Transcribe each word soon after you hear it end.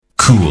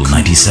Cool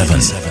 97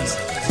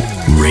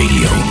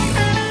 Radio.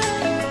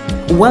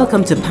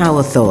 Welcome to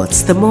Power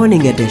Thoughts, the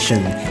morning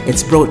edition.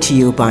 It's brought to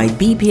you by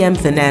BPM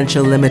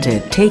Financial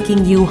Limited,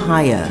 taking you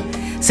higher.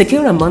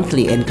 Secure a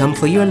monthly income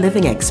for your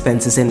living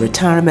expenses in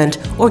retirement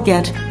or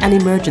get an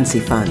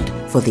emergency fund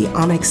for the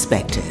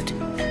unexpected.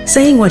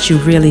 Saying what you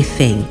really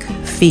think,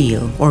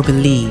 feel, or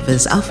believe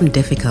is often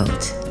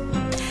difficult.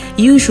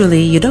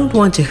 Usually, you don't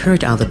want to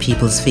hurt other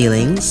people's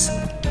feelings.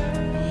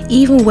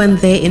 Even when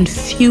they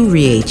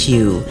infuriate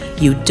you,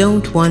 you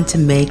don't want to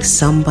make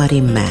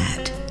somebody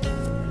mad.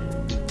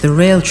 The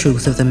real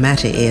truth of the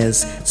matter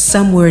is,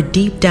 somewhere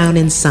deep down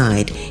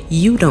inside,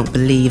 you don't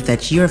believe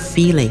that your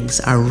feelings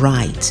are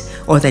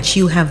right or that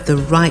you have the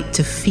right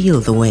to feel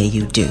the way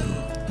you do.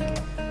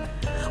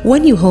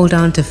 When you hold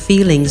on to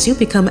feelings, you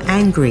become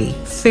angry,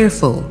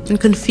 fearful, and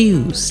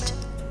confused.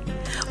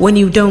 When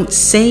you don't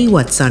say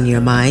what's on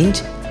your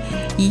mind,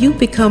 you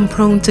become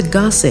prone to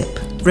gossip,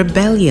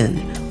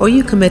 rebellion, or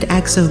you commit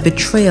acts of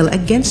betrayal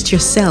against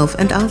yourself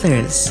and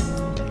others.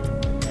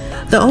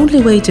 The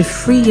only way to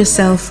free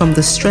yourself from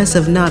the stress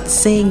of not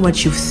saying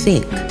what you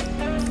think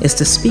is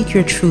to speak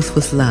your truth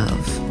with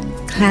love,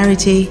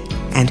 clarity,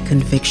 and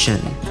conviction,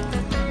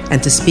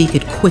 and to speak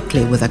it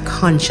quickly with a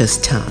conscious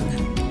tongue.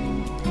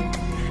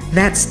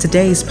 That's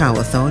today's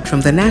Power Thought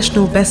from the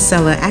national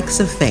bestseller Acts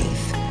of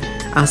Faith.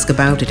 Ask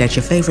about it at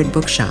your favorite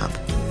bookshop.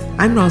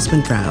 I'm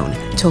Rosamond Brown.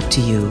 Talk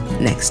to you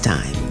next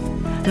time.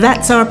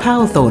 That's our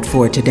Power Thought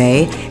for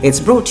today.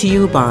 It's brought to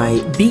you by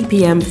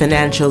BPM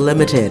Financial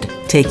Limited,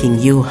 taking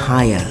you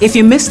higher. If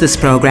you missed this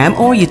program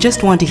or you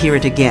just want to hear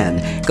it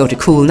again, go to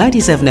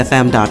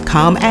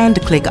cool97fm.com and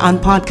click on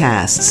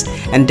podcasts.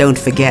 And don't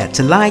forget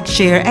to like,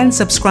 share, and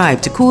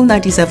subscribe to Cool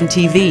 97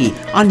 TV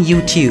on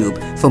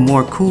YouTube for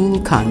more cool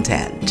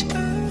content.